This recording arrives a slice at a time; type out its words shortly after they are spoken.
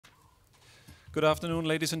Good afternoon,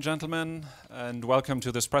 ladies and gentlemen, and welcome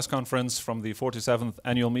to this press conference from the 47th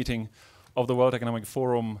annual meeting of the World Economic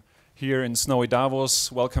Forum here in snowy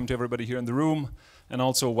Davos. Welcome to everybody here in the room, and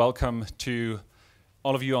also welcome to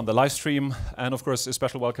all of you on the live stream, and of course a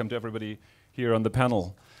special welcome to everybody here on the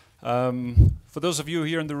panel. For those of you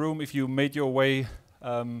here in the room, if you made your way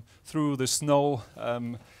through the snow,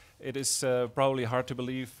 it is probably hard to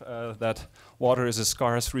believe that water is a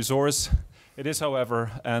scarce resource. It is,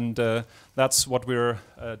 however, and that's what we're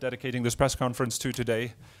dedicating this press conference to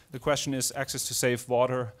today. The question is access to safe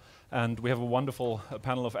water, and we have a wonderful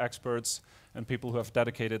panel of experts and people who have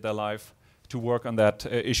dedicated their life to work on that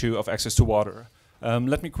issue of access to water.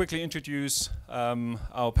 Let me quickly introduce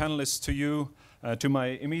our panelists to you. To my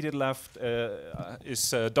immediate left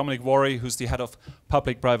is Dominic Waughray, who's the head of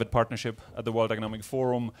public-private partnership at the World Economic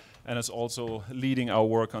Forum and is also leading our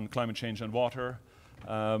work on climate change and water.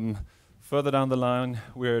 Further down the line,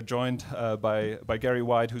 we're joined by Gary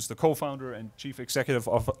White, who's the co-founder and chief executive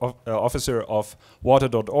officer of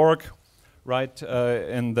water.org. Right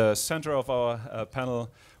in the center of our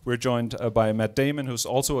panel, we're joined by Matt Damon, who's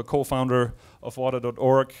also a co-founder of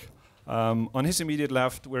water.org. On his immediate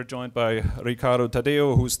left, we're joined by Ricardo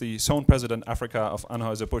Tadeo, who's the zone president Africa of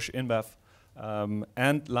Anheuser-Busch InBev.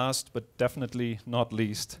 And last but definitely not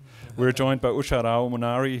least, we're joined by Usha Rao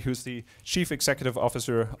Munari, who's the Chief Executive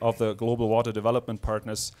Officer of the Global Water Development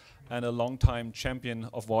Partners and a longtime champion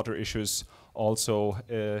of water issues also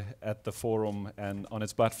at the forum and on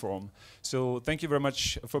its platform. So thank you very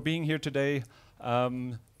much for being here today.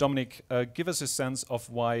 Dominic, give us a sense of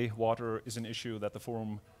why water is an issue that the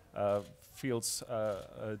forum feels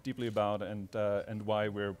deeply about and why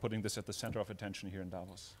we're putting this at the center of attention here in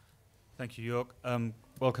Davos. Thank you, Jörg.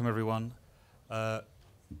 Welcome, everyone.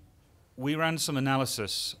 We ran some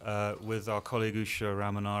analysis with our colleague Usha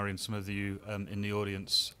Ramanari and some of you in the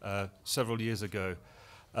audience several years ago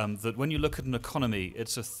that when you look at an economy,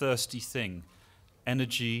 it's a thirsty thing.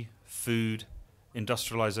 Energy, food,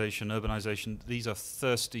 industrialization, urbanization, these are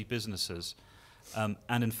thirsty businesses.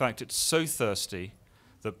 And in fact, it's so thirsty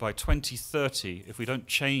that by 2030, if we don't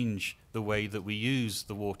change the way that we use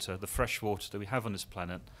the water, the fresh water that we have on this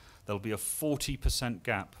planet, there'll be a 40%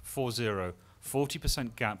 gap,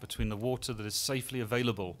 40% gap between the water that is safely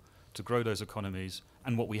available to grow those economies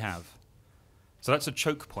and what we have. So that's a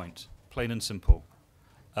choke point, plain and simple.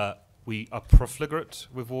 We are profligate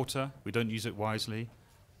with water. We don't use it wisely.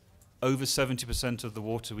 Over 70% of the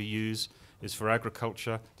water we use is for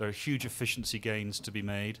agriculture. There are huge efficiency gains to be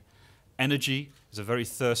made. Energy is a very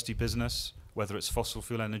thirsty business, whether it's fossil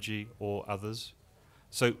fuel energy or others.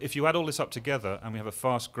 So if you add all this up together, and we have a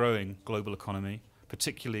fast-growing global economy,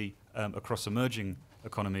 particularly across emerging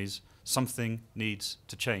economies, something needs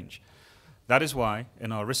to change. That is why,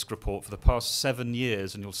 in our risk report for the past 7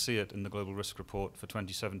 years, and you'll see it in the global risk report for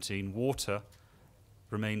 2017, water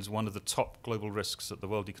remains one of the top global risks that the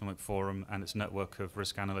World Economic Forum and its network of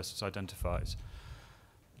risk analysts identifies.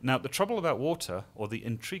 Now, the trouble about water, or the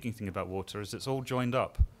intriguing thing about water, is it's all joined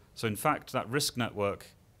up. So in fact, that risk network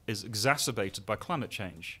is exacerbated by climate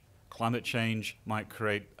change. Climate change might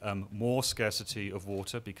create more scarcity of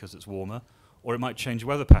water because it's warmer, or it might change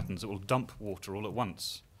weather patterns. It will dump water all at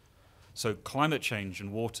once. So climate change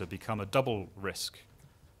and water become a double risk.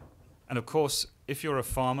 And of course, if you're a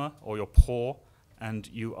farmer or you're poor and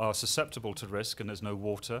you are susceptible to risk and there's no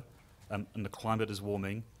water and the climate is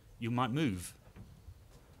warming, you might move.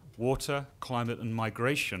 Water, climate, and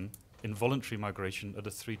migration, involuntary migration, are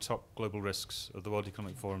the 3 top global risks of the World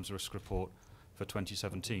Economic Forum's risk report for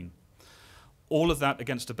 2017. All of that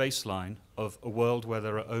against a baseline of a world where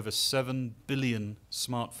there are over 7 billion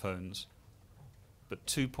smartphones, but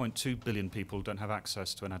 2.2 billion people don't have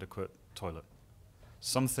access to an adequate toilet.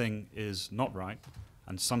 Something is not right,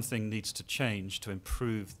 and something needs to change to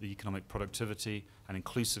improve the economic productivity and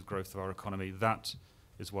inclusive growth of our economy. That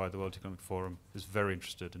is why the World Economic Forum is very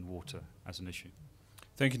interested in water as an issue.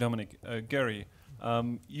 Thank you, Dominic. Gary,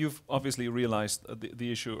 you've obviously realized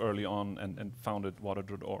the issue early on and founded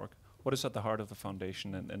water.org. What is at the heart of the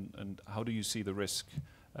foundation, and how do you see the risk?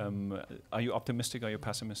 Are you optimistic? Are you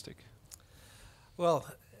pessimistic? Well,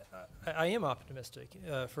 I am optimistic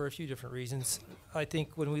for a few different reasons. I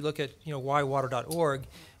think when we look at why water.org,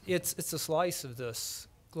 it's a slice of this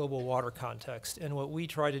global water context, and what we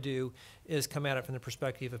try to do is come at it from the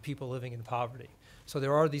perspective of people living in poverty. So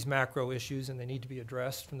there are these macro issues, and they need to be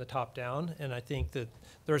addressed from the top down, and I think that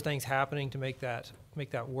there are things happening to make that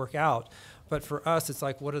work out. But for us, it's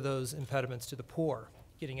like, what are those impediments to the poor?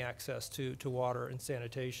 getting access to water and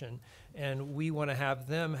sanitation. And we want to have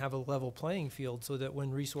them have a level playing field so that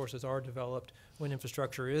when resources are developed, when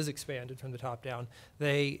infrastructure is expanded from the top down,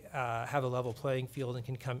 they have a level playing field and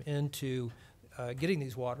can come into getting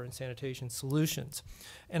these water and sanitation solutions.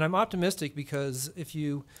 And I'm optimistic because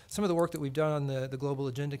some of the work that we've done on the Global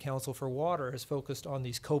Agenda Council for Water has focused on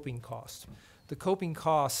these coping costs. The coping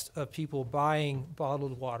cost of people buying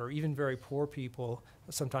bottled water, even very poor people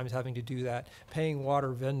sometimes having to do that, paying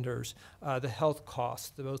water vendors, the health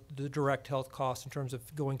costs, the direct health costs in terms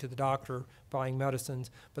of going to the doctor, buying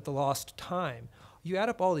medicines, but the lost time. You add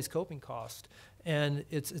up all these coping costs, and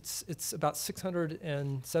it's about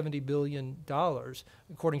 $670 billion,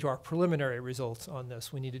 according to our preliminary results on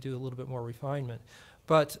this. We need to do a little bit more refinement.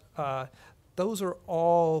 But those are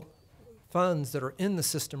all funds that are in the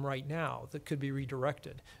system right now that could be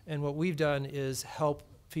redirected. And what we've done is help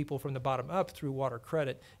people from the bottom up through water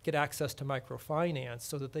credit get access to microfinance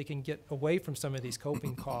so that they can get away from some of these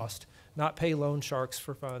coping costs, not pay loan sharks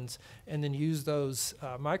for funds, and then use those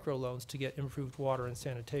microloans to get improved water and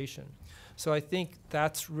sanitation. So I think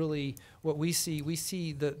that's really what we see. We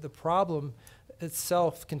see the problem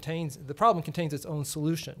itself contains its own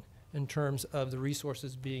solution in terms of the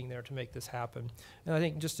resources being there to make this happen. And I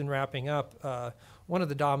think just in wrapping up, one of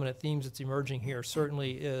the dominant themes that's emerging here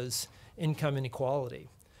certainly is income inequality.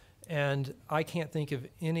 And I can't think of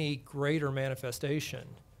any greater manifestation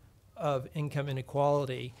of income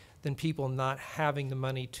inequality than people not having the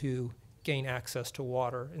money to gain access to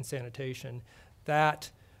water and sanitation. That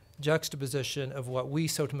juxtaposition of what we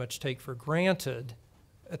so much take for granted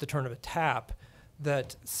at the turn of a tap,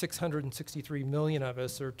 that 663 million of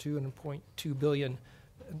us, or 2.2 billion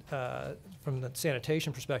from the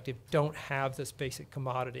sanitation perspective, don't have this basic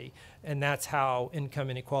commodity. And that's how income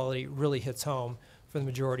inequality really hits home for the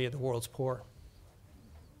majority of the world's poor.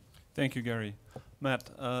 Thank you, Gary. Matt,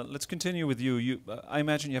 let's continue with you. I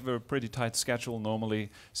imagine you have a pretty tight schedule normally.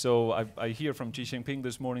 So I hear from Xi Jinping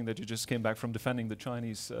this morning that you just came back from defending the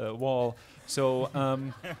Chinese wall. So,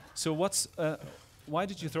 why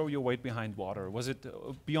did you throw your weight behind water? Was it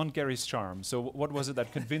beyond Gary's charm? So what was it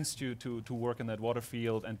that convinced you to work in that water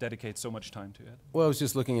field and dedicate so much time to it? Well, I was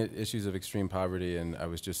just looking at issues of extreme poverty, and I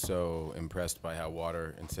was just so impressed by how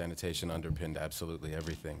water and sanitation underpinned absolutely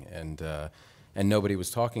everything. And nobody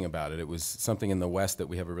was talking about it. It was something in the West that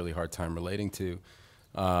we have a really hard time relating to.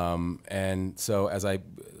 And so as I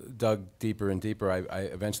dug deeper and deeper, I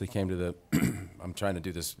eventually came to the, I'm trying to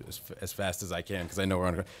do this as fast as I can because I know we're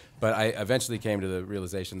on, but I eventually came to the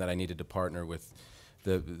realization that I needed to partner with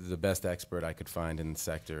the best expert I could find in the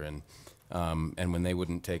sector. And when they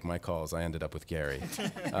wouldn't take my calls, I ended up with Gary.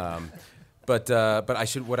 But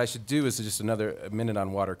what I should do is just another minute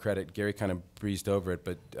on water credit. Gary kind of breezed over it,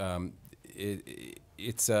 but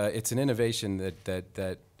it's an innovation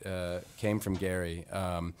that came from Gary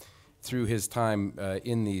through his time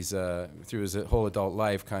in these, through his whole adult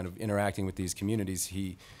life, kind of interacting with these communities.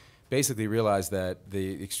 He basically realized that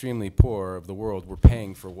the extremely poor of the world were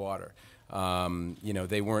paying for water.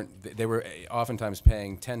 They were oftentimes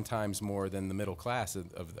paying 10 times more than the middle class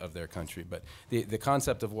of their country. But the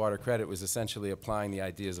concept of water credit was essentially applying the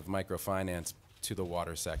ideas of microfinance to the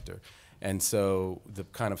water sector. And so the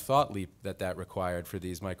kind of thought leap that required for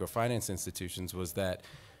these microfinance institutions was that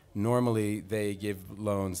normally they give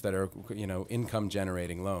loans that are, income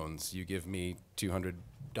generating loans. You give me $200,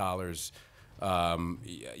 and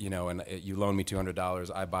you loan me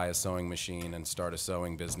 $200, I buy a sewing machine and start a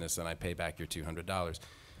sewing business and I pay back your $200.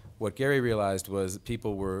 What Gary realized was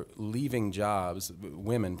people were leaving jobs,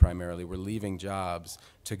 women primarily, were leaving jobs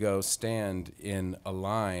to go stand in a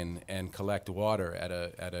line and collect water at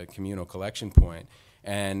a communal collection point.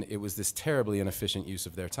 And it was this terribly inefficient use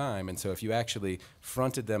of their time. And so if you actually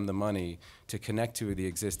fronted them the money to connect to the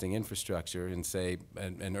existing infrastructure in, say,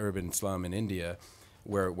 an urban slum in India,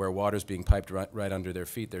 where water's being piped right under their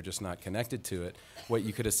feet, they're just not connected to it, what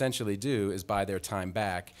you could essentially do is buy their time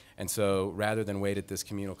back. And so rather than wait at this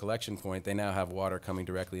communal collection point, they now have water coming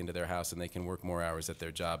directly into their house and they can work more hours at their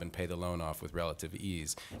job and pay the loan off with relative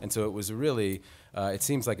ease. And so it was really, it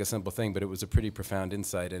seems like a simple thing, but it was a pretty profound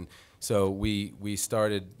insight. And so we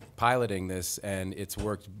started piloting this, and it's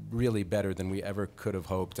worked really better than we ever could have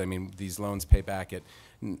hoped. I mean, these loans pay back at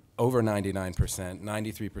over 99%.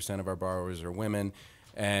 93% of our borrowers are women.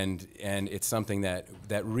 And it's something that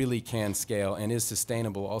really can scale and is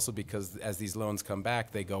sustainable also because as these loans come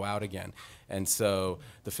back, they go out again. And so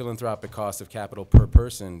the philanthropic cost of capital per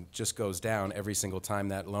person just goes down every single time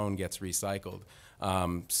that loan gets recycled.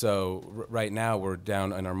 So right now we're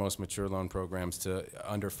down in our most mature loan programs to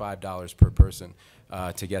under $5 per person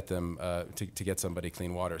to get them to get somebody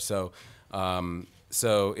clean water. So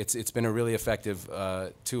it's been a really effective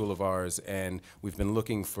tool of ours, and we've been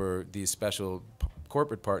looking for these special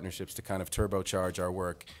corporate partnerships to kind of turbocharge our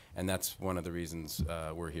work, and that's one of the reasons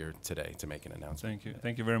we're here today to make an announcement.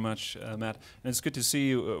 Thank you very much, Matt. And it's good to see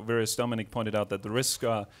you, whereas Dominic pointed out that the risks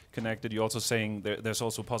are connected, you're also saying there's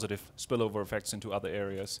also positive spillover effects into other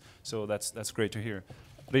areas, so that's great to hear.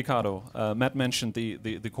 Ricardo, Matt mentioned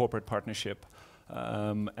the corporate partnership,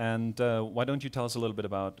 and why don't you tell us a little bit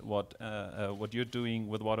about what you're doing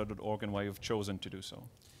with water.org and why you've chosen to do so?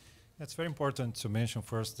 It's very important to mention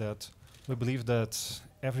first that we believe that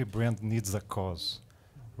every brand needs a cause,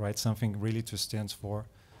 right? Something really to stand for,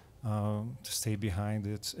 to stay behind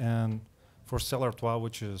it. And for Stella Artois,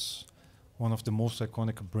 which is one of the most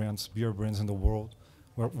iconic brands, beer brands in the world,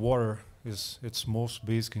 where water is its most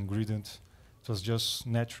basic ingredient, it was just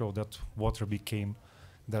natural that water became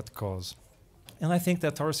that cause. And I think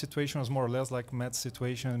that our situation was more or less like Matt's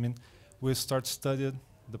situation. I mean, we studied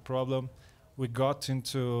the problem. We got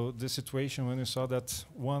into the situation when we saw that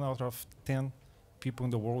 1 out of 10 people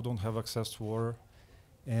in the world don't have access to water.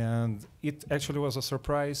 And it actually was a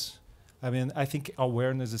surprise. I mean, I think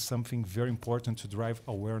awareness is something very important to drive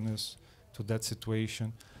awareness to that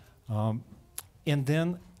situation. And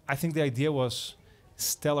then I think the idea was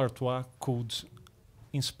Stella Artois could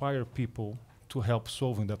inspire people to help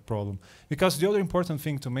solving that problem. Because the other important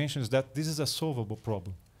thing to mention is that this is a solvable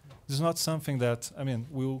problem. This is not something that, I mean,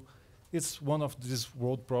 it's one of these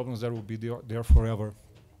world problems that will be there forever.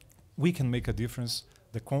 We can make a difference.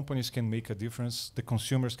 The companies can make a difference. The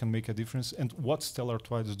consumers can make a difference. And what Stella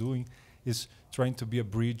Artois is doing is trying to be a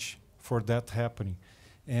bridge for that happening.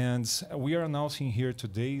 And we are announcing here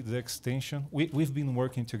today the extension. We've been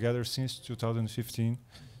working together since 2015.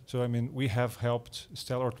 So, I mean, we have helped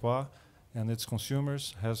Stella Artois and its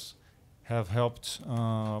consumers have helped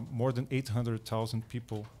more than 800,000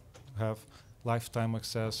 people have lifetime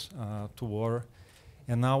access to water.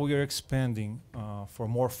 And now we are expanding for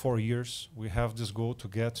more 4 years. We have this goal to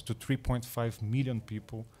get to 3.5 million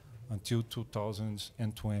people until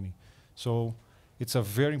 2020. So it's a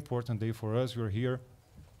very important day for us. We're here.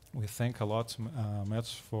 We thank a lot, Matt,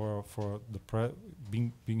 for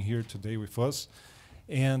being here today with us.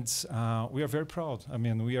 And we are very proud. I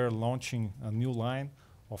mean, we are launching a new line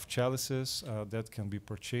of chalices that can be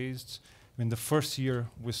purchased. In the first year,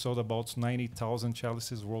 we sold about 90,000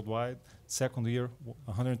 chalices worldwide. Second year,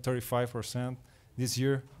 135%. This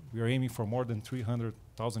year, we are aiming for more than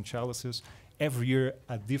 300,000 chalices. Every year,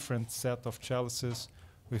 a different set of chalices.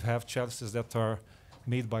 We have chalices that are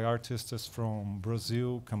made by artists from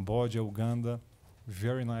Brazil, Cambodia, Uganda.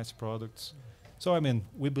 Very nice products. So, I mean,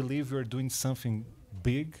 we believe we're doing something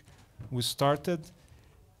big. We started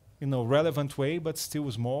in a relevant way, but still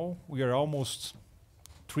small. We are almost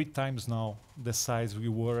 3 times now the size we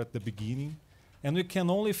were at the beginning. And we can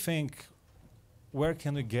only think, where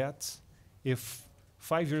can we get if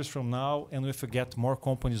 5 years from now, and if we get more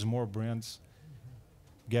companies, more brands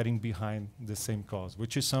getting behind the same cause,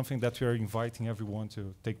 which is something that we are inviting everyone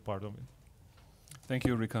to take part of it. Thank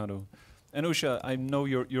you, Ricardo. And Usha, I know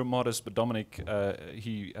you're modest, but Dominic,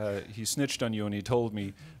 he snitched on you and he told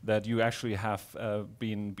me that you actually have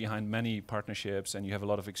been behind many partnerships and you have a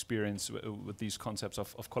lot of experience with these concepts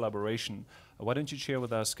of collaboration. Why don't you share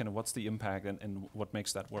with us kind of what's the impact and what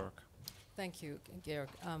makes that work? Thank you, Georg.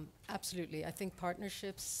 Absolutely. I think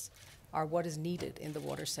partnerships are what is needed in the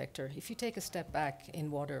water sector. If you take a step back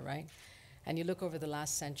in water, right, and you look over the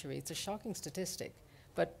last century, it's a shocking statistic,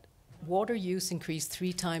 but water use increased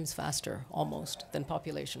 3 times faster, almost, than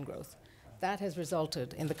population growth. That has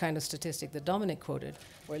resulted in the kind of statistic that Dominic quoted,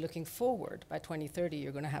 where looking forward, by 2030,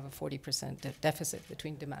 you're going to have a 40% deficit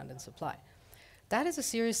between demand and supply. That is a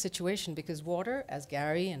serious situation because water, as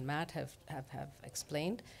Gary and Matt have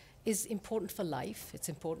explained, is important for life, it's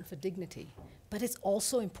important for dignity, but it's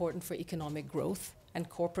also important for economic growth and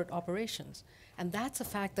corporate operations. And that's a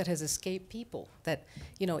fact that has escaped people, that,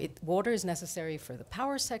 you know, water is necessary for the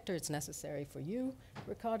power sector, it's necessary for you,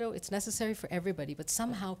 Ricardo, it's necessary for everybody, but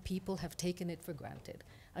somehow people have taken it for granted,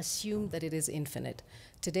 assumed that it is infinite.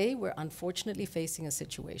 Today, we're unfortunately facing a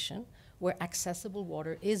situation where accessible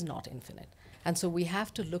water is not infinite. And so we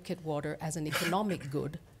have to look at water as an economic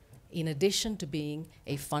good in addition to being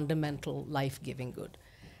a fundamental life-giving good.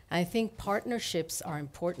 I think partnerships are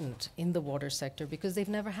important in the water sector because they've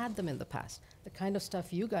never had them in the past. The kind of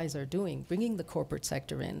stuff you guys are doing, bringing the corporate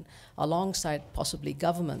sector in, alongside possibly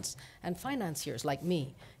governments and financiers like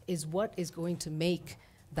me, is what is going to make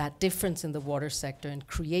that difference in the water sector and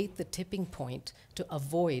create the tipping point to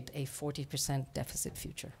avoid a 40% deficit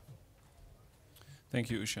future. Thank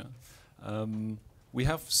you, Usha. We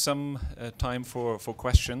have some time for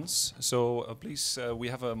questions, so please, we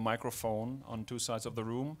have a microphone on two sides of the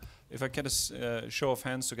room. If I get a show of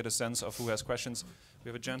hands to get a sense of who has questions. We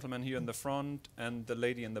have a gentleman here in the front and the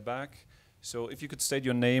lady in the back. So if you could state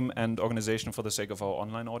your name and organization for the sake of our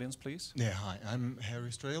online audience, please. Yeah, hi, I'm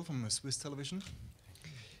Harry Strail from Swiss Television.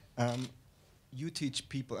 You teach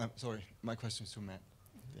people, sorry, my question is to Matt.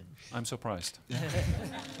 I'm surprised.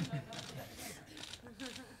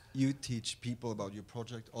 You teach people about your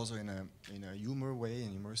project also in a humor way, in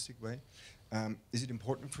a humoristic way. Is it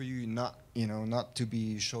important for you not to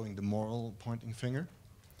be showing the moral pointing finger?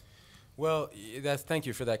 Well, thank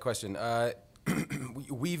you for that question.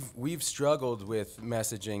 We've struggled with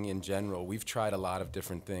messaging in general. We've tried a lot of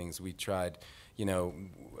different things. We tried,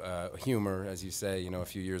 humor, as you say. A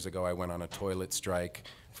few years ago, I went on a toilet strike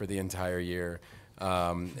for the entire year.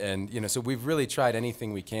 So we've really tried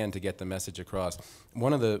anything we can to get the message across.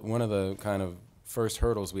 One of the kind of first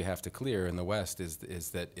hurdles we have to clear in the West is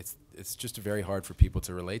that it's just very hard for people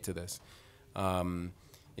to relate to this.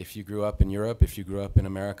 If you grew up in Europe, if you grew up in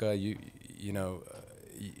America,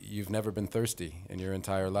 you've never been thirsty in your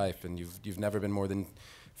entire life, and you've never been more than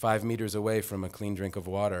 5 meters away from a clean drink of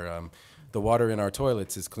water. The water in our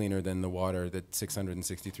toilets is cleaner than the water that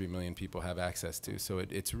 663 million people have access to. So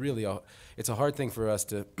it's really it's a hard thing for us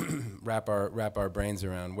to wrap our brains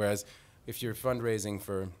around. Whereas if you're fundraising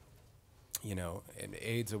for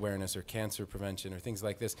AIDS awareness or cancer prevention or things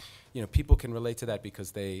like this, people can relate to that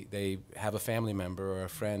because they have a family member or a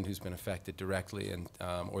friend who's been affected directly, and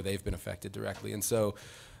or they've been affected directly. And so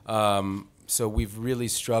we've really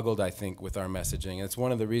struggled, I think, with our messaging. And it's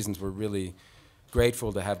one of the reasons we're really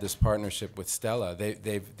grateful to have this partnership with Stella.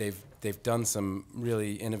 They've done some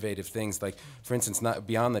really innovative things. Like, for instance, not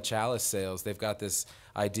beyond the chalice sales, they've got this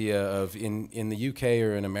idea of in the UK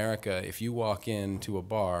or in America, if you walk into a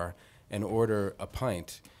bar and order a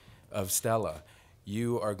pint of Stella,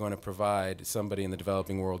 you are going to provide somebody in the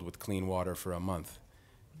developing world with clean water for a month.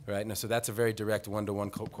 Right? Now, so that's a very direct one-to-one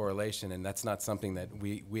correlation, and that's not something that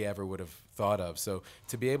we ever would have thought of. So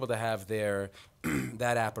to be able to have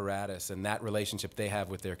that apparatus and that relationship they have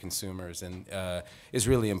with their consumers and is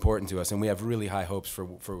really important to us, and we have really high hopes for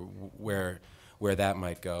where that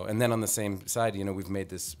might go. And then on the same side, we've made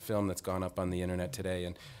this film that's gone up on the internet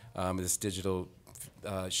today, and this digital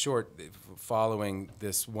short following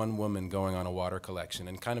this one woman going on a water collection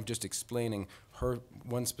and kind of just explaining her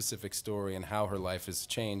one specific story and how her life has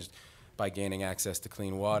changed by gaining access to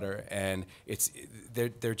clean water. And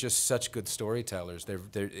they're just such good storytellers. They've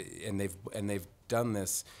done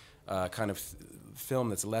this kind of film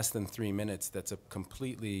that's less than 3 minutes. That's a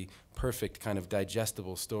completely perfect kind of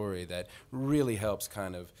digestible story that really helps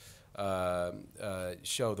kind of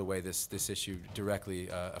show the way this issue directly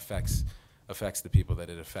affects the people that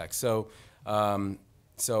it affects.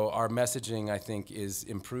 So our messaging, I think, is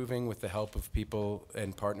improving with the help of people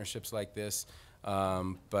and partnerships like this,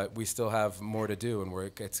 but we still have more to do, and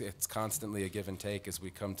it's constantly a give and take as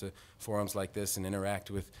we come to forums like this and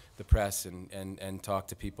interact with the press and talk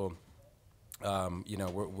to people.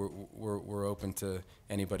 We're open to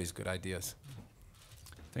anybody's good ideas.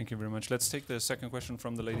 Thank you very much. Let's take the second question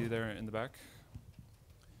from the lady there in the back.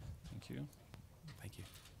 Thank you. Thank you.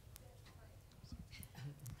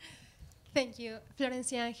 Thank you,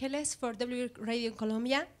 Florencia Angeles for W Radio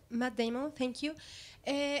Colombia. Matt Damon, thank you.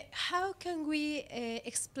 How can we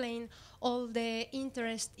explain all the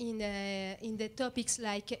interest in the topics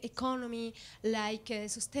like economy, like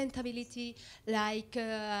sustainability, like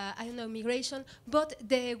migration, but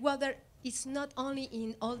the water is not only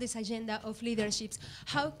in all this agenda of leaderships?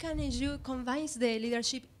 How can you convince the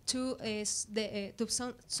leadership to do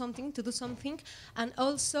something, and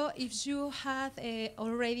also if you have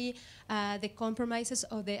already the compromises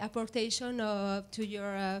or the apportation to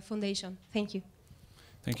your foundation? Thank you.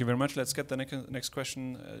 Thank you very much. Let's get the next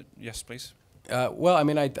question. Yes, please. Well, I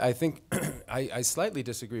mean, I think I slightly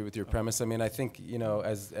disagree with your premise. I mean, I think,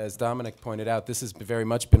 as Dominic pointed out, this has very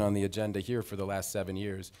much been on the agenda here for the last 7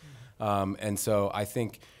 years. And so I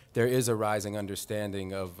think there is a rising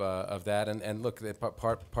understanding of that. And look,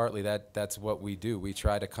 partly that's what we do. We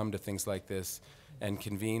try to come to things like this and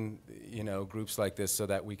convene, groups like this so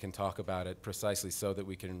that we can talk about it precisely so that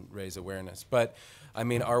we can raise awareness. But I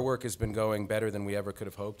mean, our work has been going better than we ever could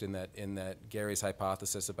have hoped in that Gary's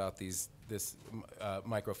hypothesis about this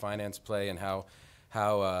microfinance play and how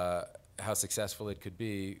successful it could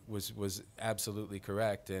be was absolutely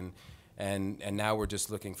correct. And now we're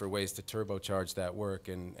just looking for ways to turbocharge that work,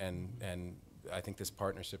 and I think this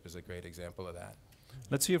partnership is a great example of that.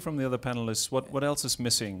 Let's hear from the other panelists. What else is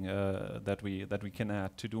missing that we can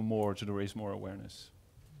add to do more, to raise more awareness?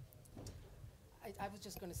 I was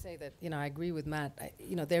just going to say that, I agree with Matt.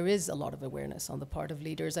 There is a lot of awareness on the part of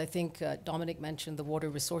leaders. I think Dominic mentioned the Water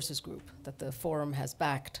Resources Group that the forum has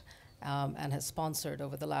backed and has sponsored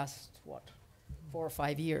over the last, 4 or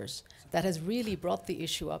 5 years. That has really brought the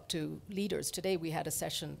issue up to leaders. Today, we had a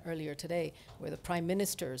session earlier today where the prime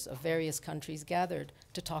ministers of various countries gathered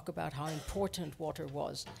to talk about how important water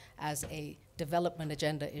was as a development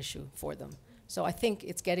agenda issue for them. So I think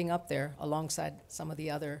it's getting up there alongside some of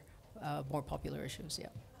the other more popular issues, yeah.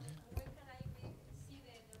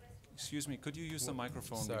 Excuse me, could you use the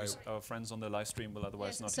microphone? Sorry. Because our friends on the live stream will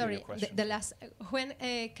otherwise not sorry, hear your question. the last, when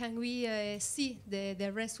can we see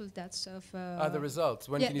the results of... The results.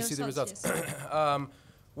 When can you see the results? Yes.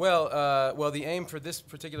 Well, the aim for this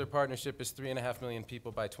particular partnership is 3.5 million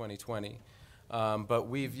people by 2020. But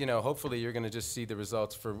we've, hopefully you're going to just see the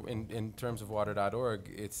results in terms of water.org.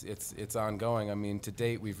 It's ongoing. I mean, to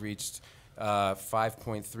date, we've reached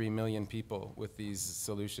 5.3 million people with these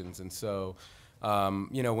solutions. And so,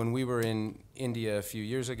 when we were in India a few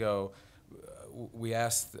years ago, we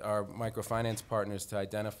asked our microfinance partners to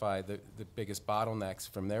identify the biggest bottlenecks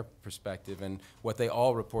from their perspective, and what they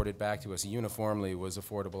all reported back to us uniformly was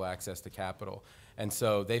affordable access to capital. And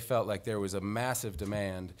so they felt like there was a massive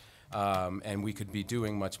demand, and we could be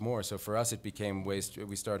doing much more. So for us, it became ways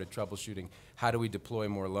we started troubleshooting. How do we deploy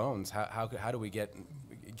more loans? How do we get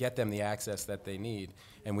them the access that they need?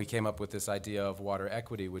 And we came up with this idea of water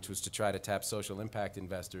equity, which was to try to tap social impact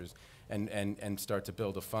investors and start to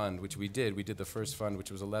build a fund, which we did. We did the first fund,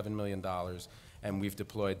 which was $11 million, and we've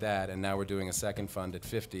deployed that. And now we're doing a second fund at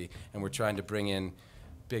 50, and we're trying to bring in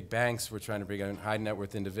big banks. We're trying to bring in high net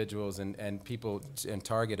worth individuals and people and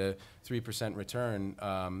target a 3% return.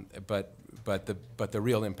 But the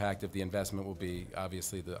real impact of the investment will be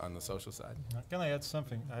obviously on the social side. Can I add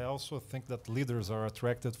something? I also think that leaders are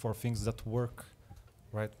attracted for things that work,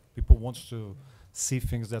 right? People want to see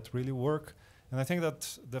things that really work. And I think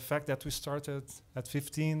that the fact that we started at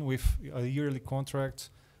 15 with a yearly contract,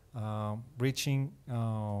 reaching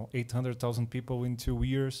 800,000 people in 2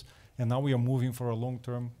 years, and now we are moving for a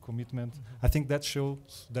long-term commitment. I think that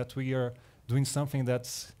shows that we are doing something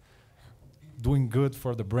that's doing good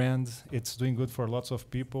for the brand. It's doing good for lots of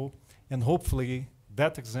people. And hopefully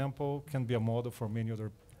that example can be a model for many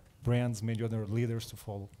other brands, many other leaders to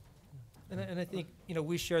follow. And I think,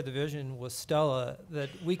 we share the vision with Stella that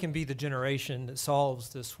we can be the generation that solves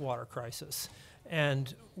this water crisis.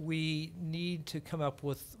 And we need to come up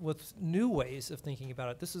with new ways of thinking about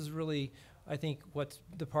it. This is really, I think, what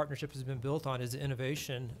the partnership has been built on is the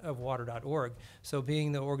innovation of water.org. So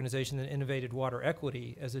being the organization that innovated water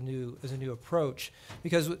equity as a new approach,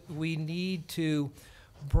 because we need to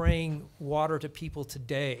bring water to people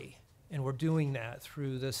today. And we're doing that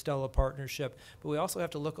through the Stella partnership. But we also have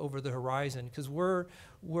to look over the horizon, because we're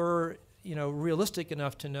realistic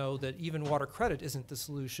enough to know that even water credit isn't the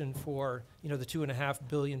solution for, the 2.5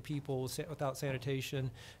 billion people without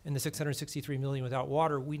sanitation and the 663 million without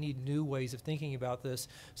water. We need new ways of thinking about this.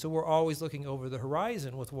 So we're always looking over the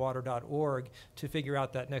horizon with water.org to figure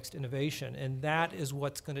out that next innovation. And that is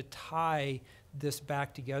what's going to tie this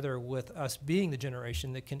back together with us being the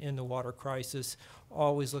generation that can end the water crisis,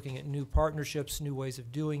 always looking at new partnerships, new ways of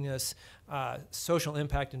doing this. Social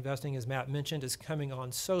impact investing, as Matt mentioned, is coming on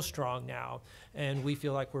so strong now, and we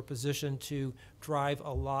feel like we're positioned to drive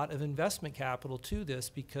a lot of investment capital to this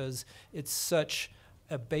because it's such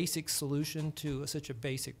a basic solution to such a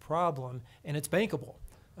basic problem, and it's bankable.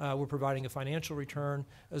 We're providing a financial return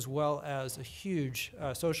as well as a huge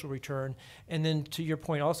social return. And then to your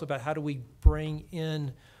point also about how do we bring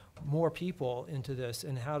in more people into this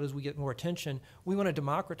and how does we get more attention, we want to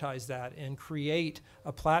democratize that and create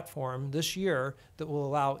a platform this year that will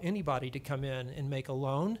allow anybody to come in and make a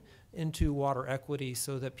loan into water equity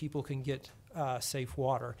so that people can get safe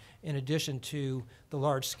water, in addition to the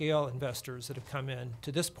large-scale investors that have come in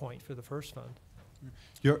to this point for the first fund.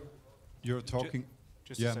 You're talking...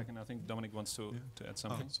 Just a second. I think Dominic wants to add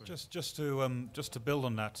something. Just to build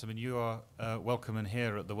on that. I mean, you are welcome in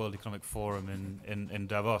here at the World Economic Forum in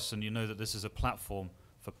Davos, and you know that this is a platform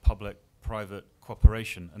for public-private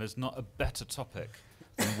cooperation, and there's not a better topic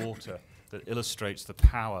than water that illustrates the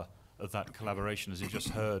power of that collaboration, as you just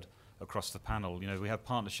heard across the panel. You know, we have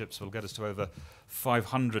partnerships that will get us to over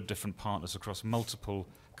 500 different partners across multiple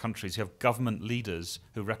countries. You have government leaders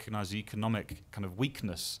who recognize the economic kind of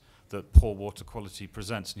weakness that poor water quality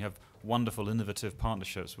presents. And you have wonderful innovative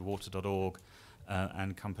partnerships with water.org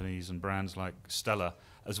and companies and brands like Stella,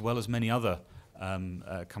 as well as many other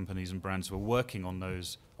companies and brands who are working on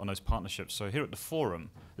those partnerships. So here at the forum,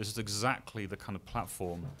 this is exactly the kind of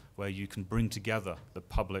platform where you can bring together the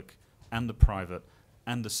public and the private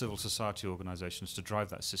and the civil society organizations to drive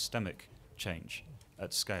that systemic change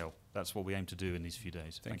at scale. That's what we aim to do in these few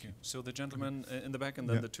days. Thank you. So the gentleman in the back, and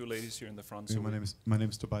then the two ladies here in the front. Yeah, So my name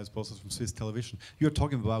is Tobias Bosses from Swiss Television. You're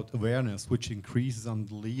talking about awareness, which increases on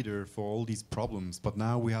the leader for all these problems. But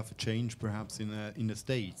now we have a change, perhaps in the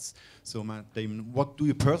States. So, Matt Damon, what do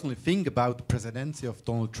you personally think about the presidency of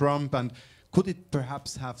Donald Trump, and could it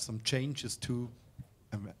perhaps have some changes to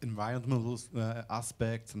environmental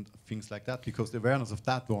aspects and things like that? Because the awareness of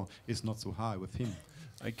that one is not so high with him.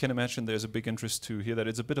 I can imagine there's a big interest to hear that.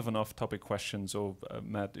 It's a bit of an off-topic question, so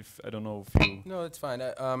Matt, I don't know if you... No, it's fine.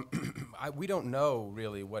 We don't know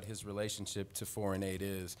really what his relationship to foreign aid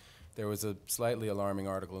is. There was a slightly alarming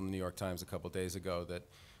article in the New York Times a couple days ago that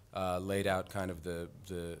laid out kind of the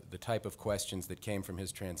type of questions that came from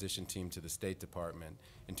his transition team to the State Department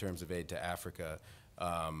in terms of aid to Africa.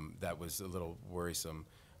 That was a little worrisome.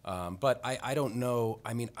 But I don't know.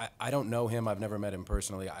 I mean, I don't know him. I've never met him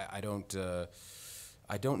personally.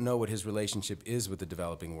 I don't know what his relationship is with the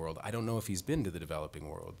developing world. I don't know if he's been to the developing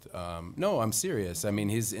world. No, I'm serious. I mean,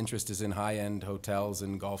 his interest is in high-end hotels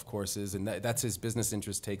and golf courses, and that's his business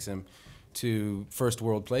interest takes him to first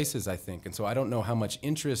world places, I think. And so I don't know how much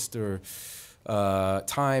interest or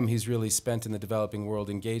time he's really spent in the developing world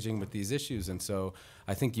engaging with these issues. And so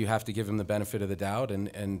I think you have to give him the benefit of the doubt.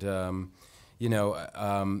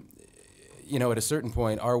 You know, at a certain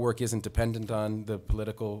point, our work isn't dependent on the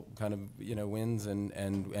political kind of, wins,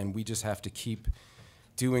 and we just have to keep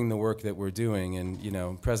doing the work that we're doing.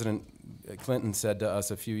 And, President Clinton said to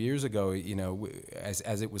us a few years ago,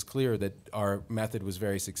 as it was clear that our method was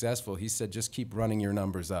very successful, he said, just keep running your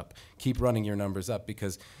numbers up. Keep running your numbers up,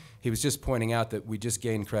 because he was just pointing out that we just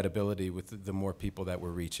gain credibility with the more people that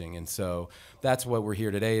we're reaching. And so that's what we're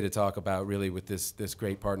here today to talk about, really, with this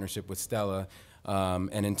great partnership with Stella.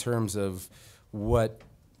 And in terms of what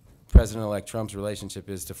President-elect Trump's relationship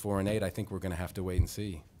is to foreign aid, I think we're going to have to wait and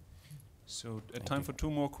see. So time for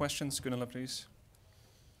two more questions. Gunilla, please.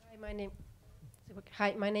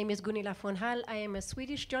 Hi, my name is Gunilla von Hall. I am a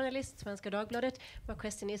Swedish journalist, Svenska Dagbladet. My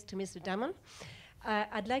question is to Mr. Damon.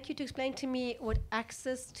 I'd like you to explain to me what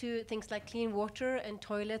access to things like clean water and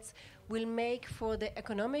toilets will make for the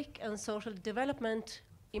economic and social development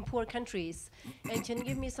in poor countries, and can you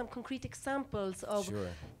give me some concrete examples of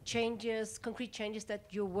concrete changes that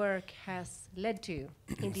your work has led to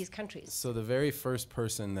in these countries? So the very first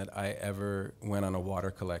person that I ever went on a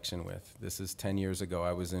water collection with, this is 10 years ago,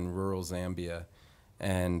 I was in rural Zambia,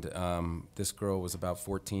 and this girl was about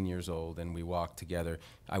 14 years old, and we walked together.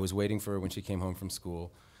 I was waiting for her when she came home from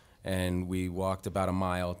school, and we walked about a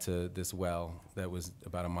mile to this well that was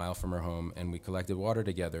about a mile from her home, and we collected water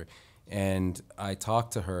together. And I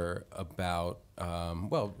talked to her about,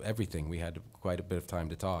 everything. We had quite a bit of time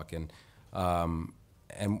to talk. And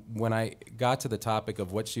when I got to the topic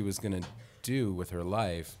of what she was going to do with her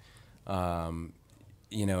life, and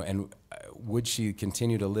would she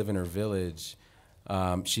continue to live in her village,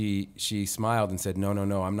 she smiled and said, no,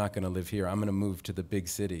 I'm not going to live here. I'm going to move to the big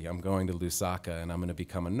city. I'm going to Lusaka, and I'm going to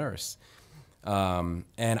become a nurse. And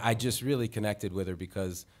I just really connected with her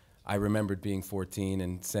because I remembered being 14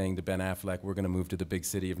 and saying to Ben Affleck, we're going to move to the big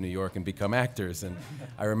city of New York and become actors. And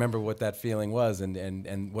I remember what that feeling was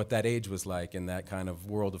and what that age was like, and that kind of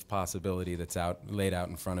world of possibility that's laid out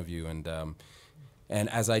in front of you. And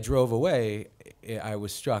as I drove away, I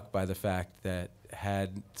was struck by the fact that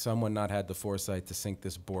had someone not had the foresight to sink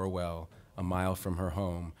this bore well a mile from her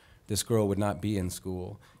home, this girl would not be in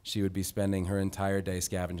school. She would be spending her entire day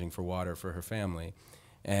scavenging for water for her family.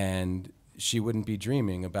 And she wouldn't be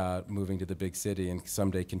dreaming about moving to the big city and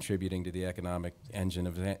someday contributing to the economic engine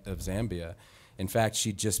of Zambia. In fact,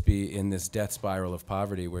 she'd just be in this death spiral of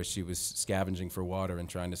poverty where she was scavenging for water and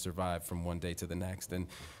trying to survive from one day to the next. And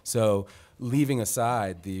so leaving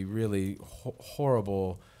aside the really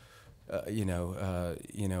horrible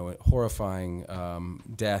horrifying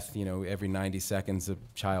death. Every 90 seconds a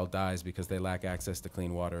child dies because they lack access to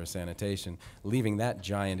clean water or sanitation. Leaving that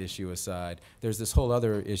giant issue aside, there's this whole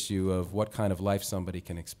other issue of what kind of life somebody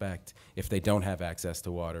can expect if they don't have access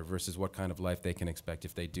to water versus what kind of life they can expect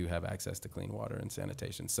if they do have access to clean water and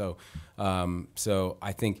sanitation. So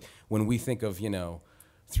I think when we think of,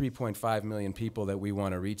 3.5 million people that we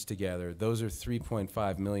want to reach together, those are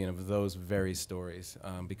 3.5 million of those very stories,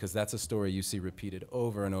 because that's a story you see repeated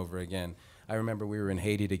over and over again. I remember we were in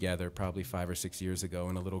Haiti together probably 5 or 6 years ago,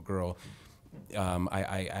 and a little girl,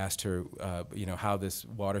 I asked her, how this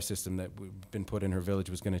water system that had been put in her village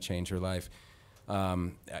was going to change her life.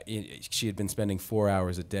 She had been spending 4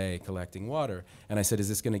 hours a day collecting water, and I said, is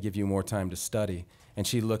this going to give you more time to study? And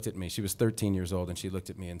she looked at me. She was 13 years old, and she looked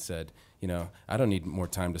at me and said, I don't need more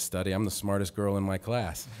time to study. I'm the smartest girl in my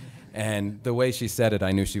class. And the way she said it,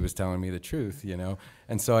 I knew she was telling me the truth,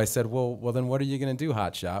 And so I said, well, then what are you going to do,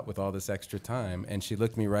 hotshot, with all this extra time? And she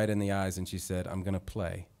looked me right in the eyes, and she said, I'm going to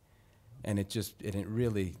play. And it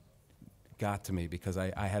really got to me, because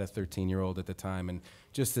I had a 13-year-old at the time, and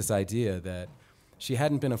just this idea that she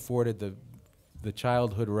hadn't been afforded the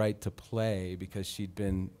childhood right to play because she'd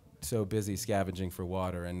been so busy scavenging for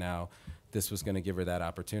water, and now this was going to give her that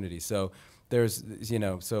opportunity. So there's,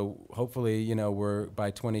 so hopefully, we're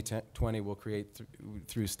by 2020 we'll create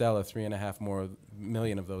through Stella 3.5 more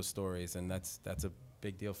million of those stories, and that's a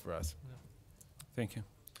big deal for us. Yeah. Thank you.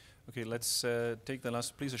 Okay, let's take the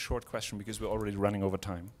last, please, a short question because we're already running over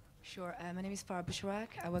time. Sure. My name is Farah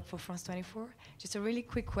Bouchourak. I work for France 24. Just a really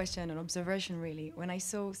quick question, an observation, really. When I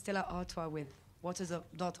saw Stella Artois with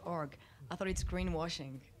waters.org, I thought it's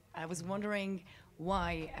greenwashing. I was wondering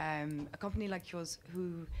why a company like yours,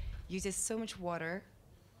 who uses so much water,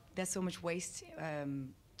 there's so much waste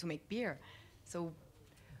to make beer. So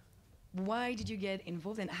why did you get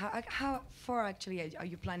involved, and how far actually are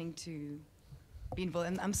you planning to be involved?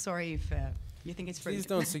 And I'm sorry if you think it's free. Please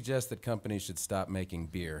don't suggest that companies should stop making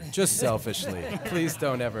beer, just selfishly. Please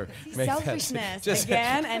don't ever make selfishness that.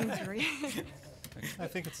 Again, and I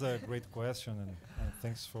think it's a great question, and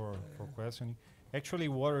thanks for questioning. Actually,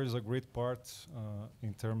 water is a great part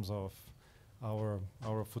in terms of our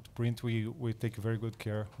footprint. We take very good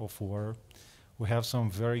care of water. We have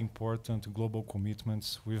some very important global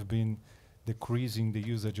commitments. We've been decreasing the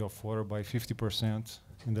usage of water by 50%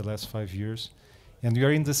 in the last 5 years. And we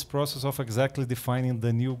are in this process of exactly defining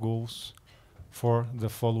the new goals for the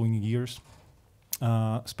following years.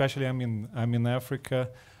 Especially, I'm in Africa.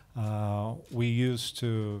 We used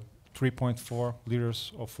to 3.4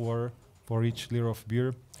 liters of water for each liter of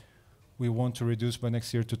beer. We want to reduce by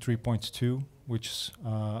next year to 3.2, which is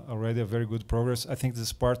already a very good progress. I think this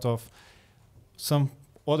is part of some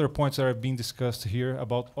other points that are being discussed here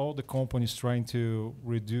about all the companies trying to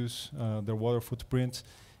reduce their water footprint.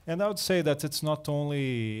 And I would say that it's not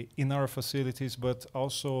only in our facilities, but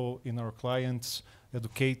also in our clients,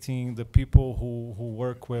 educating the people who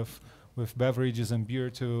work with beverages and beer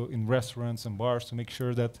in restaurants and bars to make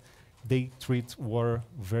sure that they treat water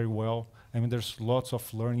very well. I mean, there's lots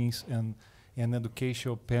of learnings and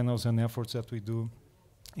educational panels and efforts that we do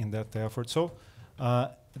in that effort. So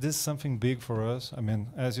this is something big for us. I mean,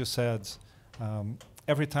 as you said,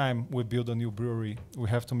 every time we build a new brewery, we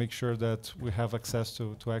have to make sure that we have access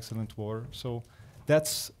to excellent water. So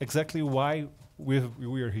that's exactly why we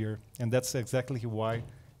are here, and that's exactly why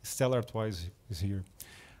Stella Artois is here.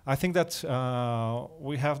 I think that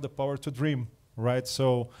we have the power to dream, right?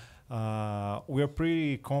 So we are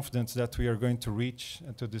pretty confident that we are going to reach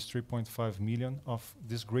to this 3.5 million of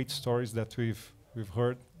these great stories that we've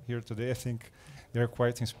heard here today. I think they're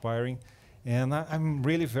quite inspiring. And I'm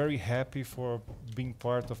really very happy for being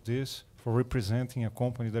part of this, for representing a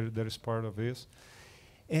company that is part of this.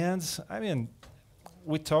 And I mean,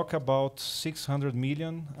 we talk about 600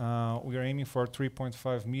 million. We are aiming for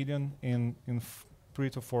 3.5 million in 3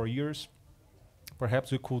 to 4 years.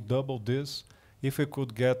 Perhaps we could double this if we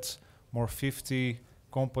could get more 50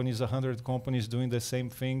 companies, 100 companies doing the same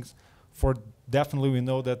things. For definitely, we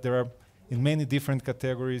know that there are in many different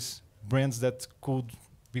categories brands that could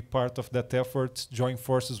be part of that effort, join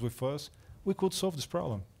forces with us. We could solve this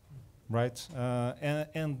problem, right?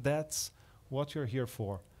 And that's what you're here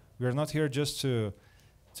for. We are not here just to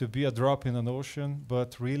be a drop in an ocean,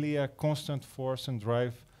 but really a constant force and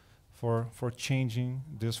drive for changing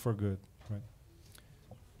this for good. Right.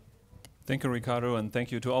 Thank you, Ricardo, and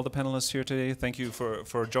thank you to all the panelists here today. Thank you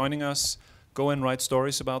for joining us. Go and write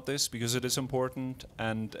stories about this because it is important,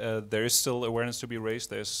 and there is still awareness to be raised.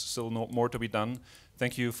 There's still more to be done.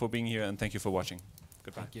 Thank you for being here, and thank you for watching.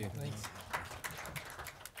 Goodbye. Thank you. Thanks.